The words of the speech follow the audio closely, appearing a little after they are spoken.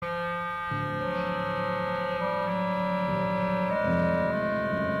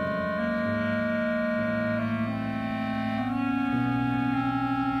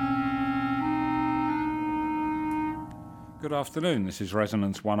Good afternoon, this is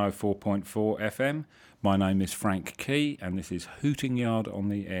Resonance 104.4 FM. My name is Frank Key and this is Hooting Yard on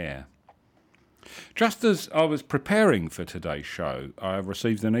the Air. Just as I was preparing for today's show, I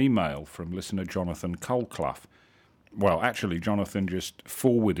received an email from listener Jonathan Colclough. Well, actually, Jonathan just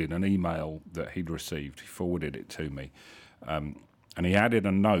forwarded an email that he'd received. He forwarded it to me. And he added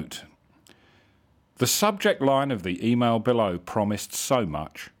a note. The subject line of the email below promised so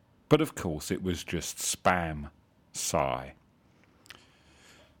much, but of course it was just spam. Sigh.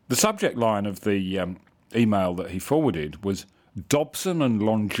 The subject line of the email that he forwarded was Dobson and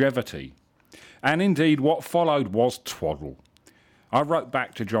longevity. And indeed what followed was twaddle. I wrote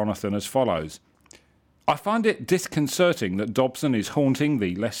back to Jonathan as follows. I find it disconcerting that Dobson is haunting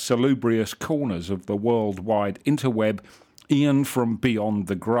the less salubrious corners of the worldwide interweb, e'en from beyond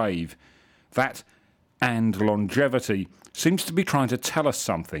the grave. That and longevity seems to be trying to tell us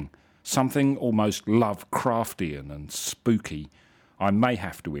something almost Lovecraftian and spooky. I may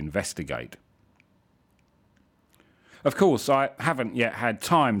have to investigate. Of course, I haven't yet had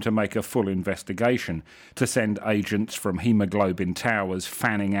time to make a full investigation, to send agents from hemoglobin towers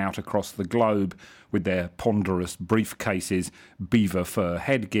fanning out across the globe with their ponderous briefcases, beaver fur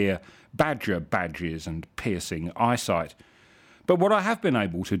headgear, badger badges and piercing eyesight. But what I have been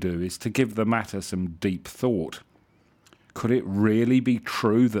able to do is to give the matter some deep thought. Could it really be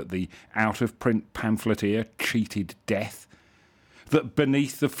true that the out-of-print pamphleteer cheated death? That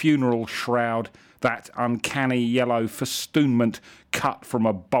beneath the funeral shroud, that uncanny yellow festoonment cut from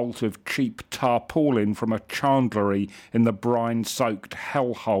a bolt of cheap tarpaulin from a chandlery in the brine-soaked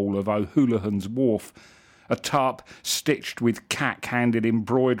hellhole of O'Houlihan's Wharf, a tarp stitched with cack-handed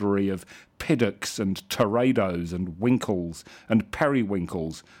embroidery of piddocks and teredos and winkles and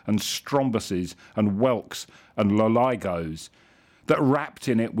periwinkles and strombuses and whelks and loligos, that wrapped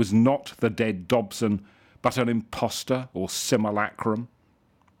in it was not the dead Dobson, but an impostor or simulacrum?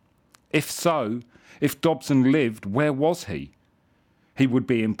 If so, if Dobson lived, where was he? He would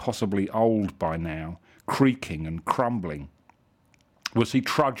be impossibly old by now, creaking and crumbling. Was he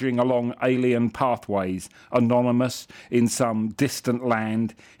trudging along alien pathways, anonymous in some distant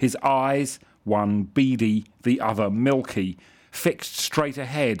land, his eyes, one beady, the other milky, fixed straight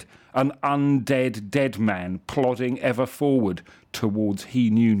ahead, an undead dead man plodding ever forward towards he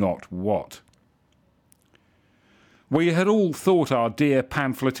knew not what? We had all thought our dear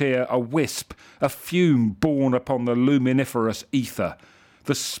pamphleteer a wisp, a fume borne upon the luminiferous ether,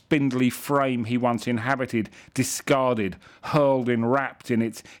 the spindly frame he once inhabited, discarded, hurled enwrapped in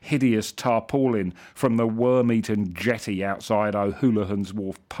its hideous tarpaulin from the worm-eaten jetty outside O'Houlihan's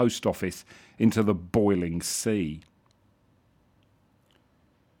Wharf post office into the boiling sea.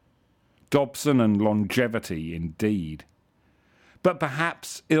 Dobson and longevity, indeed. But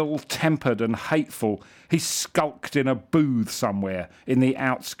perhaps ill-tempered and hateful, he skulked in a booth somewhere in the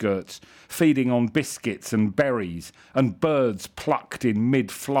outskirts, feeding on biscuits and berries, and birds plucked in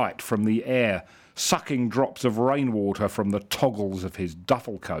mid-flight from the air, sucking drops of rainwater from the toggles of his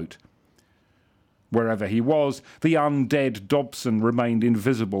duffel coat. Wherever he was, the undead Dobson remained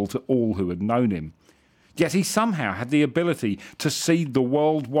invisible to all who had known him. Yet he somehow had the ability to seed the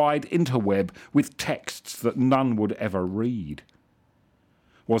worldwide interweb with texts that none would ever read.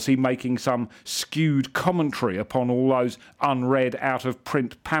 Was he making some skewed commentary upon all those unread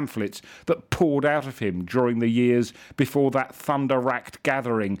out-of-print pamphlets that poured out of him during the years before that thunder-racked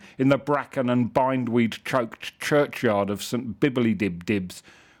gathering in the bracken and bindweed-choked churchyard of St. Bibbly-Dib-Dibs,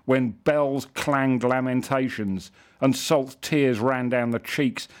 when bells clanged lamentations and salt tears ran down the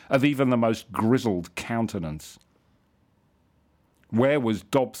cheeks of even the most grizzled countenance? Where was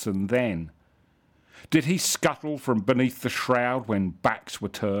Dobson then? Did he scuttle from beneath the shroud when backs were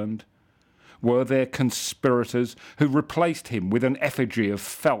turned? Were there conspirators who replaced him with an effigy of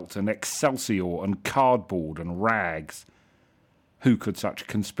felt and excelsior and cardboard and rags? Who could such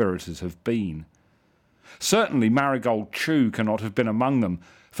conspirators have been? Certainly Marigold Chew cannot have been among them,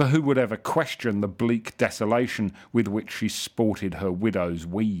 for who would ever question the bleak desolation with which she sported her widow's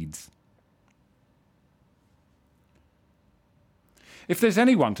weeds? If there's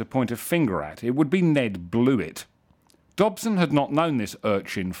anyone to point a finger at, it would be Ned Blewett. Dobson had not known this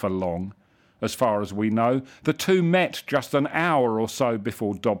urchin for long. As far as we know, the two met just an hour or so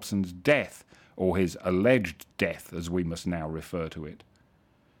before Dobson's death, or his alleged death, as we must now refer to it.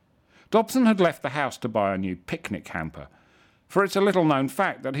 Dobson had left the house to buy a new picnic hamper. for it's a little-known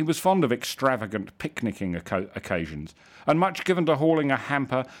fact that he was fond of extravagant picnicking occasions, and much given to hauling a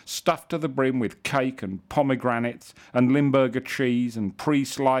hamper stuffed to the brim with cake and pomegranates and Limburger cheese and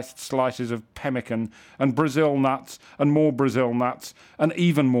pre-sliced slices of pemmican and Brazil nuts and more Brazil nuts and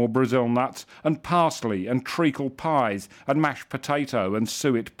even more Brazil nuts and parsley and treacle pies and mashed potato and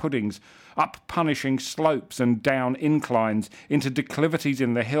suet puddings, up punishing slopes and down inclines into declivities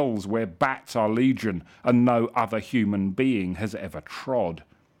in the hills where bats are legion and no other human being has ever trod.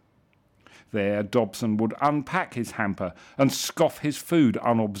 There Dobson would unpack his hamper and scoff his food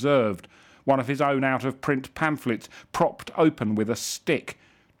unobserved, one of his own out-of-print pamphlets propped open with a stick,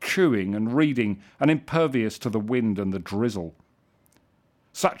 chewing and reading and impervious to the wind and the drizzle.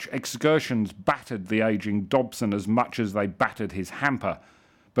 Such excursions battered the ageing Dobson as much as they battered his hamper,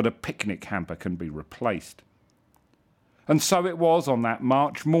 but a picnic hamper can be replaced. And so it was on that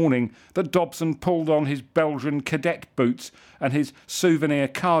March morning that Dobson pulled on his Belgian cadet boots and his souvenir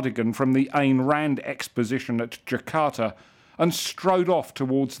cardigan from the Ayn Rand exposition at Jakarta and strode off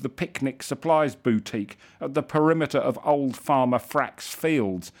towards the picnic supplies boutique at the perimeter of old farmer Frack's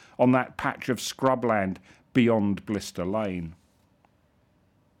fields on that patch of scrubland beyond Blister Lane.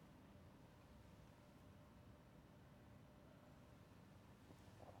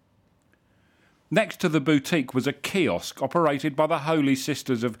 Next to the boutique was a kiosk operated by the Holy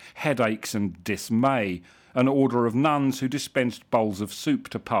Sisters of Headaches and Dismay, an order of nuns who dispensed bowls of soup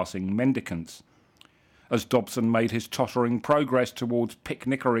to passing mendicants. As Dobson made his tottering progress towards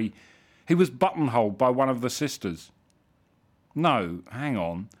picnickery, he was buttonholed by one of the sisters. No, hang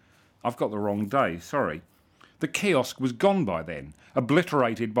on, I've got the wrong day, sorry. The kiosk was gone by then,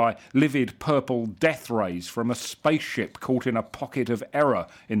 obliterated by livid purple death rays from a spaceship caught in a pocket of error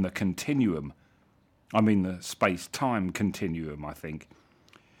in the continuum. I mean the space-time continuum, I think.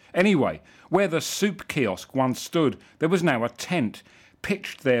 Anyway, where the soup kiosk once stood, there was now a tent,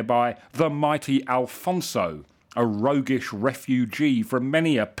 pitched there by the mighty Alfonso, a roguish refugee from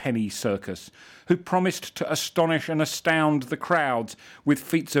many a penny circus, who promised to astonish and astound the crowds with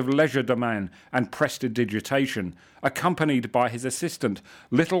feats of legerdemain and prestidigitation, accompanied by his assistant,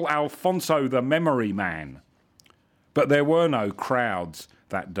 little Alfonso the Memory Man. But there were no crowds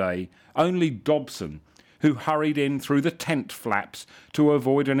that day, only Dobson, who hurried in through the tent flaps to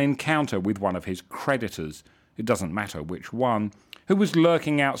avoid an encounter with one of his creditors, it doesn't matter which one, who was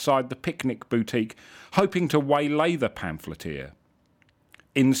lurking outside the picnic boutique, hoping to waylay the pamphleteer.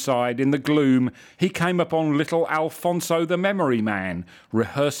 Inside, in the gloom, he came upon little Alfonso the Memory Man,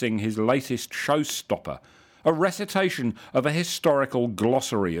 rehearsing his latest showstopper, a recitation of a historical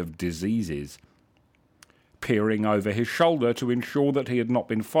glossary of diseases. Peering over his shoulder to ensure that he had not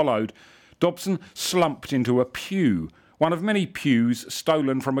been followed, Dobson slumped into a pew, one of many pews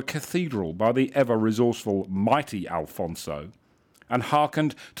stolen from a cathedral by the ever-resourceful mighty Alfonso, and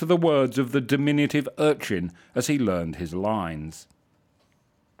hearkened to the words of the diminutive urchin as he learned his lines.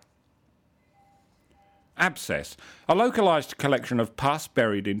 Abscess, a localised collection of pus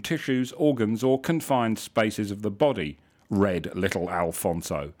buried in tissues, organs or confined spaces of the body, read little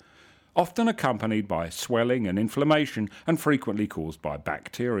Alfonso, often accompanied by swelling and inflammation and frequently caused by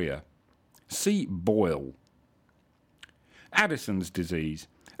bacteria. See boil. Addison's disease,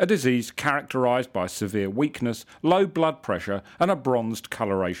 a disease characterised by severe weakness, low blood pressure and a bronzed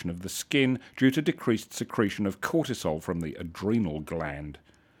coloration of the skin due to decreased secretion of cortisol from the adrenal gland.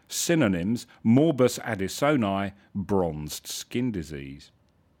 Synonyms: morbus Addisoni, bronzed skin disease.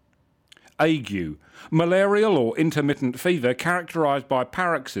 Ague, malarial or intermittent fever characterised by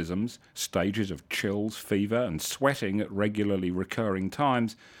paroxysms, stages of chills, fever and sweating at regularly recurring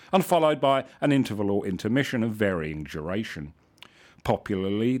times, and followed by an interval or intermission of varying duration.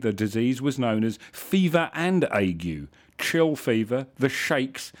 Popularly, the disease was known as fever and ague, chill fever, the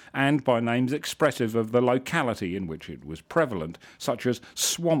shakes, and by names expressive of the locality in which it was prevalent, such as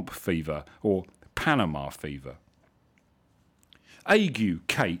swamp fever or Panama fever. Ague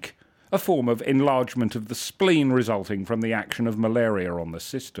cake, a form of enlargement of the spleen resulting from the action of malaria on the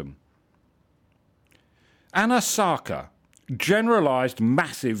system. Anasarca, generalised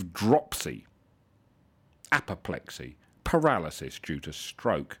massive dropsy. Apoplexy, paralysis due to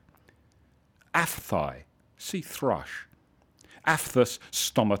stroke. Aphthai, see thrush. Aphthous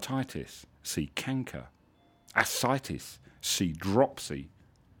stomatitis, see canker. Ascites, see dropsy.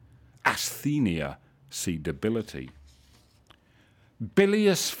 Asthenia, see debility.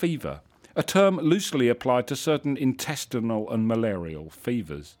 Bilious fever, a term loosely applied to certain intestinal and malarial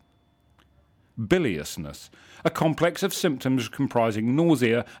fevers. Biliousness, a complex of symptoms comprising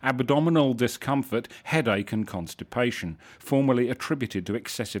nausea, abdominal discomfort, headache and constipation, formerly attributed to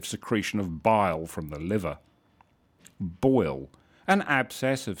excessive secretion of bile from the liver. boil, an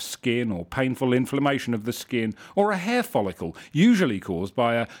abscess of skin or painful inflammation of the skin, or a hair follicle, usually caused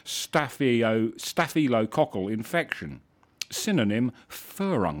by a staphylococcal infection. Synonym,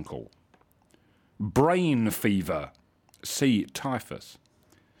 furuncle. Brain fever, see typhus.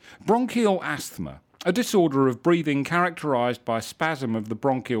 Bronchial asthma, a disorder of breathing characterised by spasm of the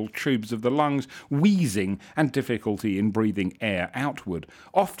bronchial tubes of the lungs, wheezing and difficulty in breathing air outward,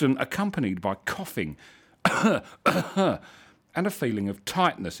 often accompanied by coughing and a feeling of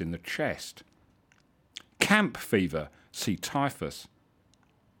tightness in the chest. Camp fever, see typhus.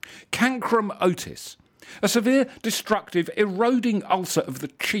 Cancrum otis, a severe, destructive, eroding ulcer of the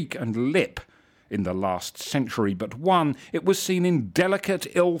cheek and lip. In the last century but one, it was seen in delicate,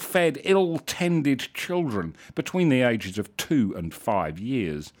 ill-fed, ill-tended children between the ages of 2 and 5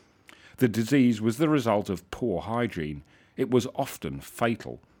 years. The disease was the result of poor hygiene. It was often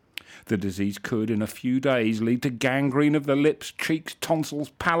fatal. The disease could, in a few days, lead to gangrene of the lips, cheeks, tonsils,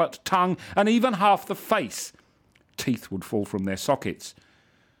 palate, tongue, and even half the face. Teeth would fall from their sockets.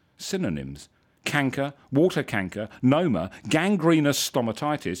 Synonyms: canker, water canker, noma, gangrenous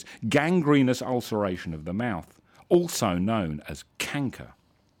stomatitis, gangrenous ulceration of the mouth, also known as canker.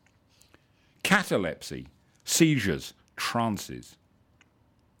 Catalepsy, seizures, trances.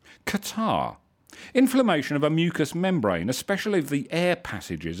 Catarrh, inflammation of a mucous membrane, especially of the air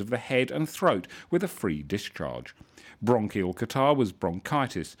passages of the head and throat, with a free discharge. Bronchial catarrh was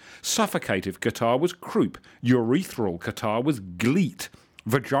bronchitis. Suffocative catarrh was croup. Urethral catarrh was gleat.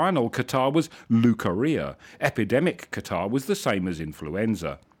 Vaginal catarrh was leukorrhea. Epidemic catarrh was the same as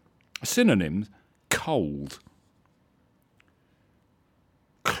influenza. Synonyms: cold.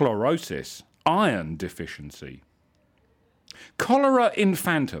 Chlorosis, iron deficiency. Cholera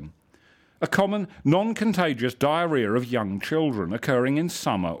infantum, a common non-contagious diarrhoea of young children occurring in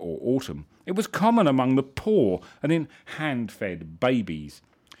summer or autumn. It was common among the poor and in hand-fed babies.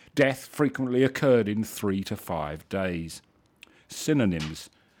 Death frequently occurred in 3 to 5 days. Synonyms: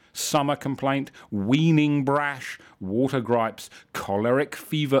 summer complaint, weaning brash, water gripes, choleric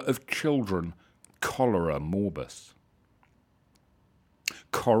fever of children, cholera morbus.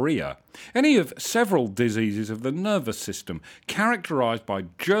 Chorea, any of several diseases of the nervous system characterised by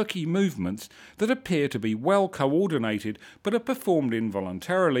jerky movements that appear to be well coordinated but are performed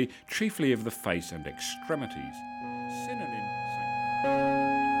involuntarily, chiefly of the face and extremities. Synonym: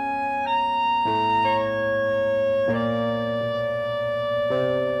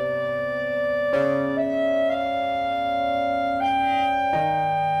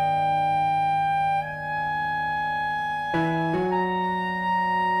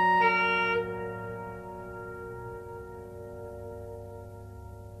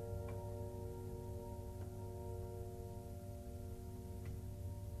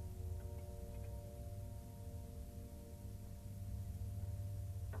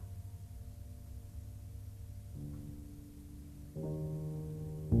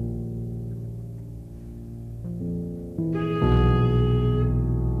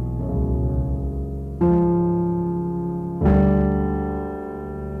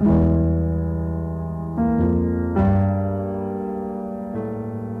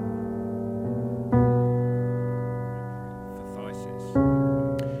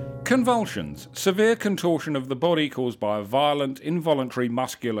 convulsions, severe contortion of the body caused by violent, involuntary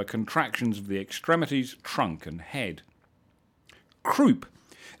muscular contractions of the extremities, trunk and head. Croup,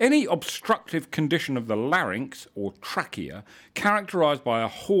 any obstructive condition of the larynx or trachea characterised by a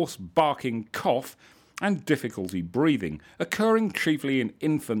hoarse barking cough and difficulty breathing, occurring chiefly in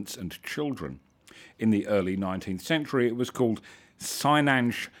infants and children. In the early 19th century it was called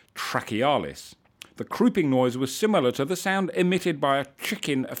sinanche trachealis. The crouping noise was similar to the sound emitted by a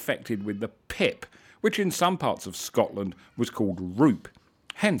chicken affected with the pip, which in some parts of Scotland was called roup,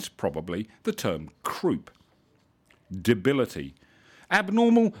 hence probably the term croup. Debility,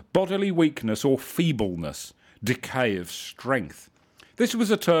 abnormal bodily weakness or feebleness, decay of strength. This was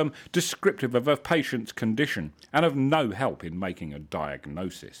a term descriptive of a patient's condition and of no help in making a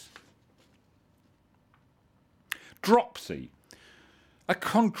diagnosis. Dropsy, a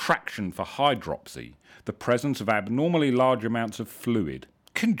contraction for hydropsy, the presence of abnormally large amounts of fluid,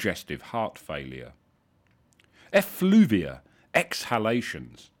 congestive heart failure. Effluvia,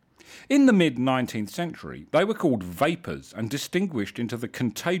 exhalations. In the mid-19th century, they were called vapours and distinguished into the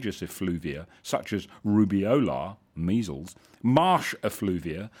contagious effluvia, such as rubeola, measles, marsh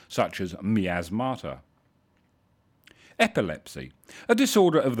effluvia, such as miasmata. Epilepsy, a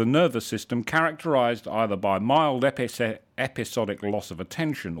disorder of the nervous system characterised either by mild episodic loss of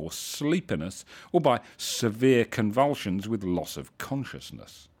attention or sleepiness, or by severe convulsions with loss of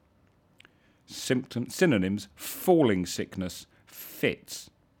consciousness. Synonyms: falling sickness, fits.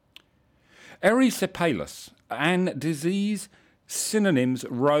 Erysipelas, an disease. Synonyms: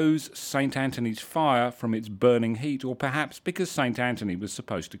 rose St. Anthony's fire from its burning heat, or perhaps because St. Anthony was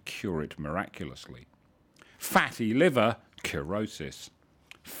supposed to cure it miraculously. Fatty liver, cirrhosis.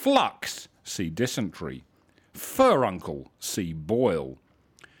 Flux, see dysentery. Furuncle, see boil.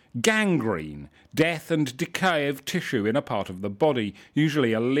 Gangrene, death and decay of tissue in a part of the body,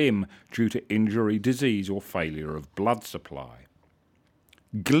 usually a limb, due to injury, disease or failure of blood supply.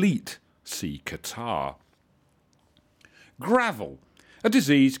 Gleat, see catarrh. Gravel, a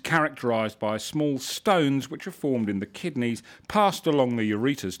disease characterised by small stones which are formed in the kidneys, passed along the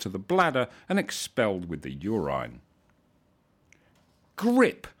ureters to the bladder and expelled with the urine.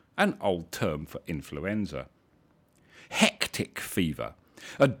 Grip, an old term for influenza. Hectic fever,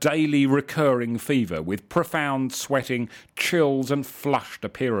 a daily recurring fever with profound sweating, chills and flushed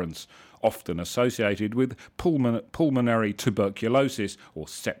appearance, often associated with pulmonary tuberculosis or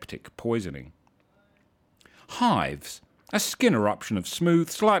septic poisoning. Hives, a skin eruption of smooth,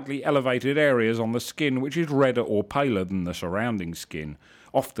 slightly elevated areas on the skin which is redder or paler than the surrounding skin,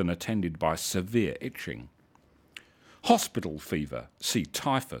 often attended by severe itching. Hospital fever, see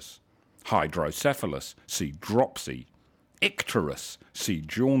typhus. Hydrocephalus, see dropsy. Icterus, see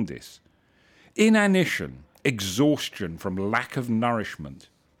jaundice. Inanition, exhaustion from lack of nourishment.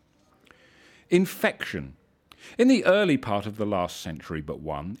 Infection. In the early part of the last century but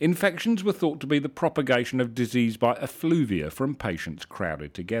one, infections were thought to be the propagation of disease by effluvia from patients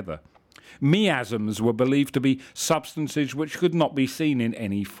crowded together. Miasms were believed to be substances which could not be seen in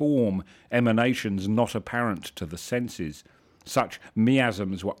any form, emanations not apparent to the senses. Such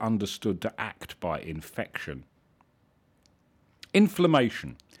miasms were understood to act by infection.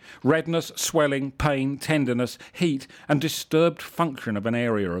 Inflammation. Redness, swelling, pain, tenderness, heat, and disturbed function of an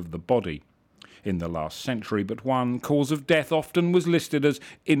area of the body. In the last century but one, cause of death often was listed as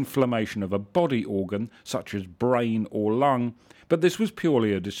inflammation of a body organ, such as brain or lung, but this was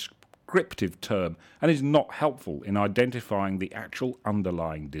purely a descriptive term and is not helpful in identifying the actual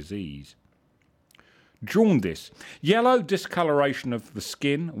underlying disease. Jaundice, yellow discoloration of the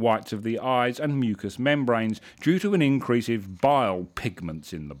skin, whites of the eyes and mucous membranes due to an increase of bile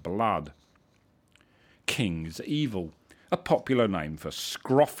pigments in the blood. King's evil, a popular name for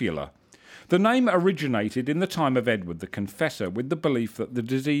scrofula. The name originated in the time of Edward the Confessor with the belief that the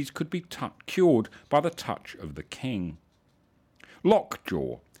disease could be cured by the touch of the king.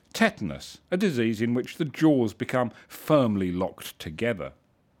 Lockjaw, tetanus, a disease in which the jaws become firmly locked together.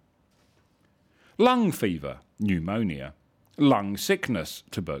 Lung fever, pneumonia. Lung sickness,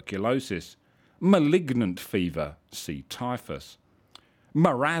 tuberculosis. Malignant fever, see typhus.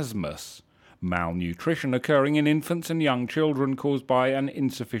 Marasmus, malnutrition occurring in infants and young children caused by an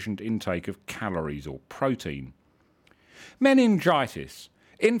insufficient intake of calories or protein. Meningitis,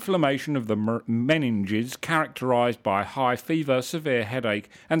 inflammation of the meninges characterised by high fever, severe headache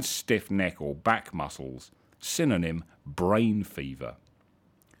and stiff neck or back muscles. Synonym: brain fever.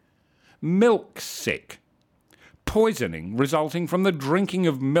 Milk sick, poisoning resulting from the drinking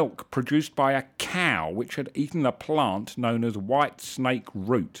of milk produced by a cow which had eaten a plant known as white snake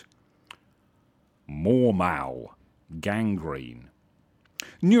root. Mormal, gangrene.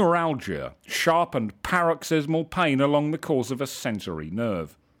 Neuralgia, sharp and paroxysmal pain along the course of a sensory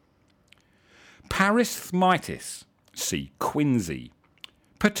nerve. Paristhmitis, see quinsy.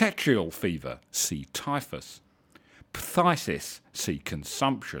 Petechial fever, see typhus. Phthisis, see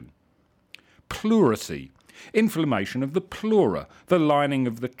consumption. Pleurisy, inflammation of the pleura, the lining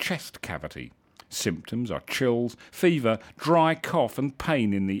of the chest cavity. Symptoms are chills, fever, dry cough and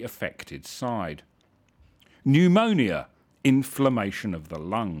pain in the affected side. Pneumonia, inflammation of the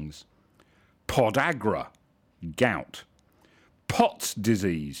lungs. Podagra, gout. Pott's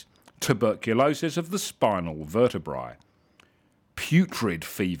disease, tuberculosis of the spinal vertebrae. Putrid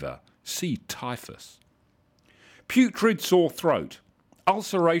fever, see typhus. Putrid sore throat,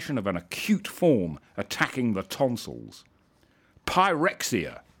 ulceration of an acute form attacking the tonsils.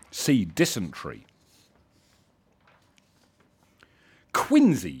 Pyrexia, see dysentery.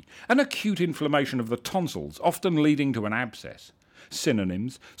 Quinsy, an acute inflammation of the tonsils, often leading to an abscess.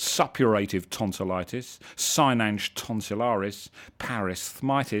 Synonyms: suppurative tonsillitis, sinange tonsillaris,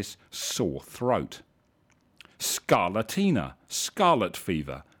 paristhmitis, sore throat. Scarlatina, scarlet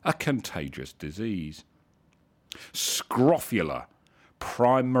fever, a contagious disease. Scrofula,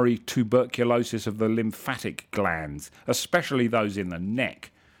 primary tuberculosis of the lymphatic glands, especially those in the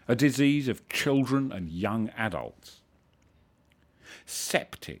neck, a disease of children and young adults.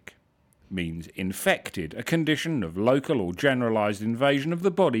 Septic, means infected, a condition of local or generalised invasion of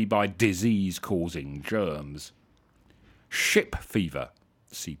the body by disease-causing germs. Ship fever,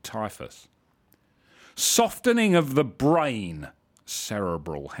 see typhus. Softening of the brain,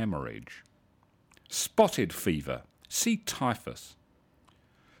 cerebral hemorrhage. Spotted fever, see typhus.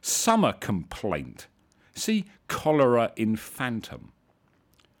 Summer complaint, see cholera infantum.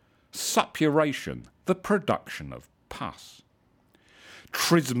 Suppuration, the production of pus.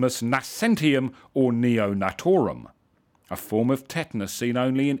 Trismus nascentium or neonatorum, a form of tetanus seen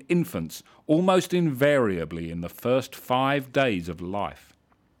only in infants, almost invariably in the first 5 days of life.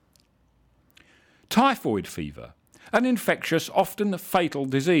 Typhoid fever, an infectious, often fatal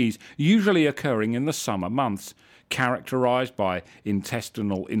disease, usually occurring in the summer months, characterised by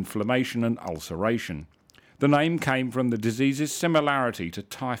intestinal inflammation and ulceration. The name came from the disease's similarity to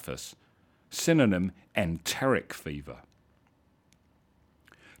typhus. Synonym, enteric fever.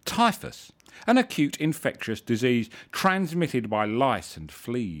 Typhus, an acute infectious disease transmitted by lice and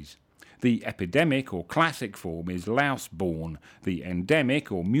fleas. The epidemic or classic form is louse-borne. The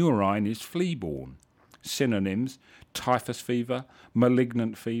endemic or murine is flea-borne. Synonyms, typhus fever,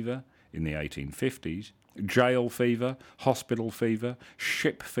 malignant fever in the 1850s, jail fever, hospital fever,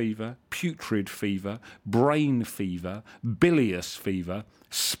 ship fever, putrid fever, brain fever, bilious fever,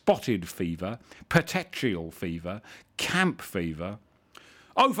 spotted fever, petechial fever, camp fever.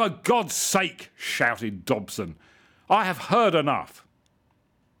 "Oh, for God's sake," shouted Dobson, "I have heard enough."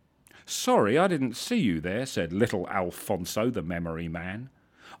 "Sorry, I didn't see you there," said little Alfonso the memory man.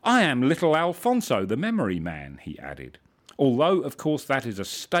 "I am little Alfonso the memory man," he added. "Although, of course, that is a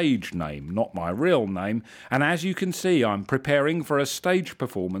stage name, not my real name, and as you can see, I'm preparing for a stage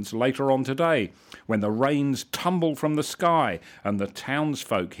performance later on today, when the rains tumble from the sky and the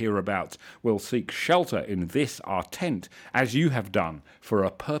townsfolk hereabouts will seek shelter in this our tent, as you have done, for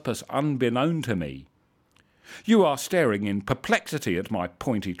a purpose unbeknown to me. You are staring in perplexity at my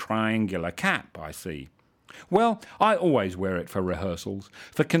pointy triangular cap, I see. Well, I always wear it for rehearsals,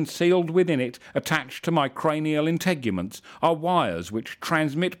 for concealed within it, attached to my cranial integuments, are wires which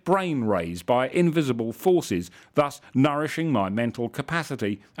transmit brain rays by invisible forces, thus nourishing my mental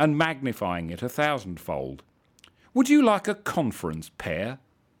capacity and magnifying it 1,000-fold. Would you like a conference pear?"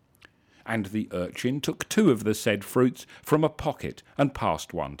 And the urchin took 2 of the said fruits from a pocket and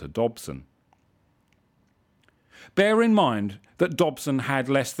passed one to Dobson. Bear in mind that Dobson had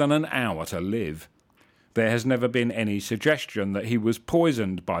less than an hour to live. There has never been any suggestion that he was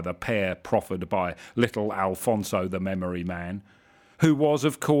poisoned by the pear proffered by little Alfonso the memory man, who was,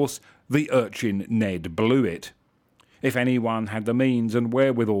 of course, the urchin Ned Blewett. If anyone had the means and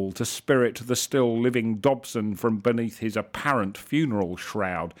wherewithal to spirit the still living Dobson from beneath his apparent funeral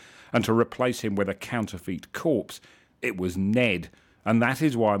shroud and to replace him with a counterfeit corpse, it was Ned, and that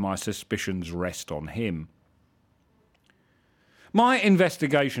is why my suspicions rest on him. My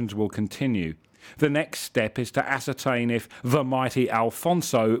investigations will continue. The next step is to ascertain if the mighty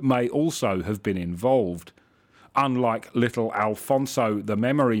Alfonso may also have been involved. Unlike little Alfonso the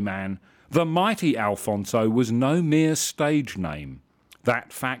memory man, the mighty Alfonso was no mere stage name.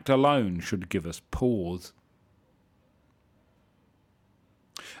 That fact alone should give us pause.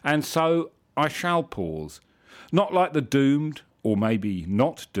 And so I shall pause, not like the doomed, or maybe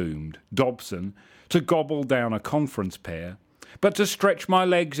not doomed, Dobson, to gobble down a conference pear, but to stretch my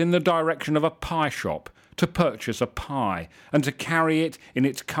legs in the direction of a pie shop, to purchase a pie, and to carry it in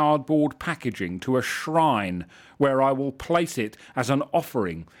its cardboard packaging to a shrine, where I will place it as an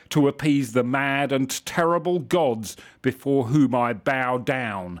offering to appease the mad and terrible gods before whom I bow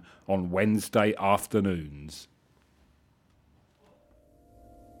down on Wednesday afternoons.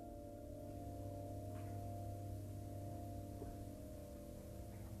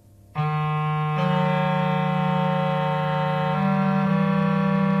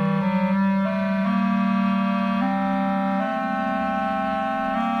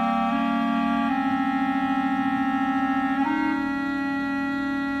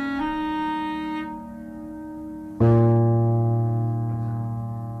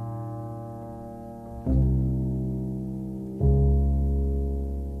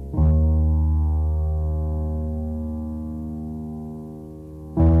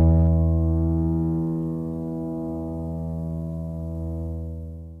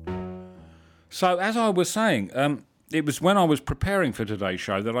 So, as I was saying, it was when I was preparing for today's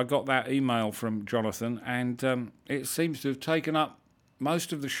show that I got that email from Jonathan, and it seems to have taken up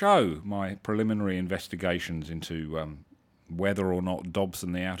most of the show, my preliminary investigations into whether or not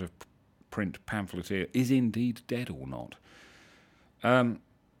Dobson, the out-of-print pamphleteer, is indeed dead or not.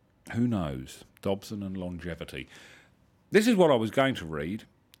 Who knows? Dobson and longevity. This is what I was going to read.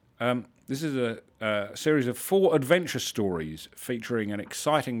 This is a series of 4 adventure stories featuring an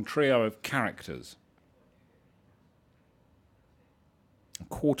exciting trio of characters. A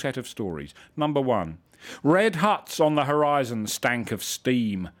quartet of stories. Number 1. Red huts on the horizon stank of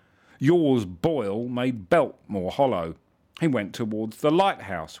steam. Yours boil made Belt more hollow. He went towards the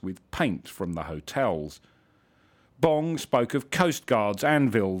lighthouse with paint from the hotels. Bong spoke of coastguards,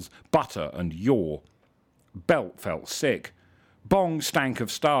 anvils, butter and yaw. Belt felt sick. Bong stank of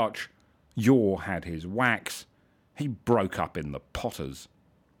starch. Yaw had his wax. He broke up in the potters.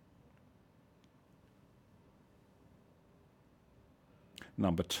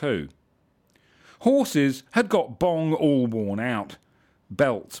 Number 2. Horses had got Bong all worn out.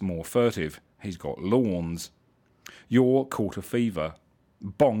 Belt's more furtive. He's got lawns. Yaw caught a fever.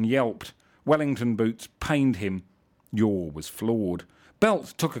 Bong yelped. Wellington boots pained him. Yaw was floored.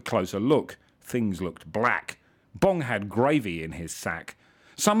 Belt took a closer look. Things looked black. Bong had gravy in his sack.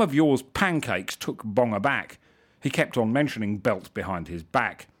 Some of Yaw's pancakes took Bong aback. He kept on mentioning Belt behind his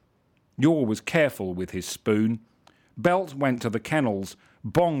back. Yaw was careful with his spoon. Belt went to the kennels.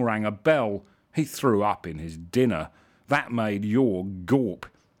 Bong rang a bell. He threw up in his dinner. That made Yaw gawp.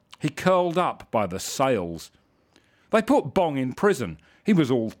 He curled up by the sails. They put Bong in prison. He was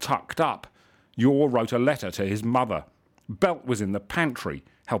all tucked up. Yaw wrote a letter to his mother. Belt was in the pantry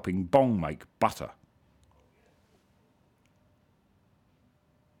helping Bong make butter.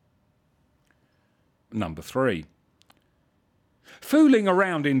 Number 3. Fooling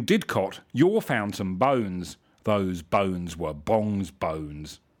around in Didcot, Yaw found some bones. Those bones were Bong's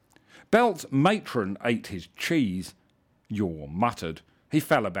bones. Belt's matron ate his cheese. Yaw muttered. He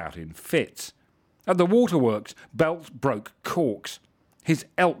fell about in fits. At the waterworks, Belt broke corks. His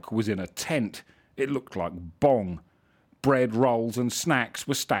elk was in a tent. It looked like Bong. Bread, rolls and snacks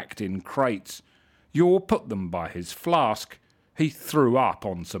were stacked in crates. Yaw put them by his flask. He threw up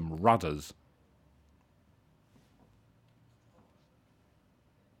on some rudders.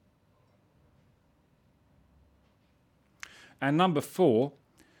 And number 4,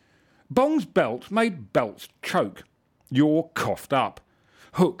 Bong's belt made Belt choke. Yaw coughed up.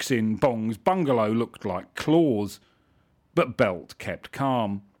 Hooks in Bong's bungalow looked like claws. But Belt kept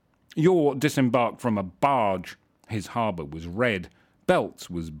calm. Yaw disembarked from a barge. His harbour was red. Belt's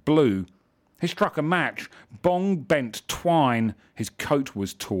was blue. He struck a match. Bong bent twine. His coat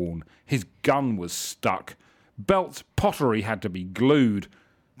was torn. His gun was stuck. Belt's pottery had to be glued.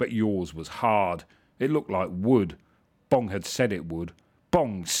 But Yaw's was hard. It looked like wood. Bong had said it would.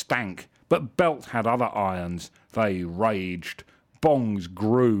 Bong stank. But Belt had other irons. They raged. Bong's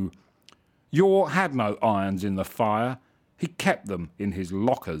grew. Yaw had no irons in the fire. He kept them in his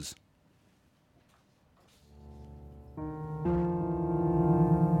lockers.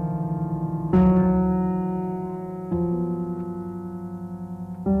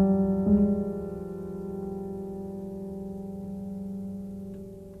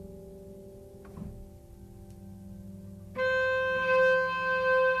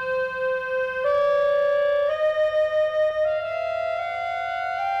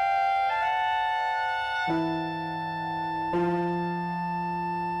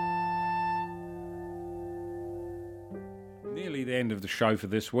 Nearly the end of the show for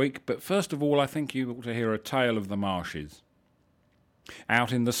this week, but first of all I think you ought to hear a tale of the marshes.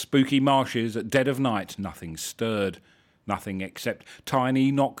 Out in the spooky marshes at dead of night nothing stirred, nothing except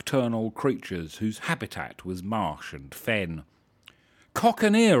tiny nocturnal creatures whose habitat was marsh and fen. Cock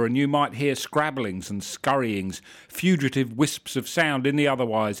an ear and you might hear scrabblings and scurryings, fugitive wisps of sound in the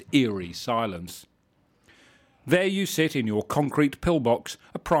otherwise eerie silence. There you sit in your concrete pillbox,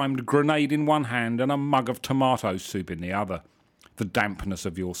 a primed grenade in one hand and a mug of tomato soup in the other. The dampness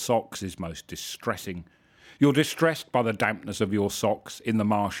of your socks is most distressing. You're distressed by the dampness of your socks in the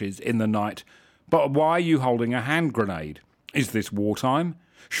marshes in the night. But why are you holding a hand grenade? Is this wartime?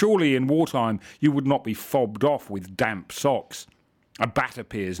 Surely in wartime you would not be fobbed off with damp socks. A bat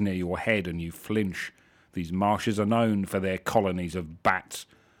appears near your head and you flinch. These marshes are known for their colonies of bats.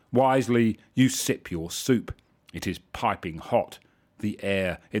 Wisely you sip your soup. It is piping hot. The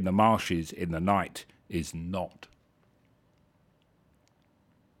air in the marshes in the night is not.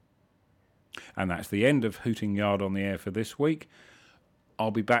 And that's the end of Hooting Yard on the Air for this week.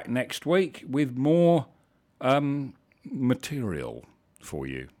 I'll be back next week with more material for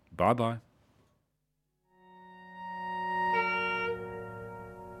you. Bye-bye.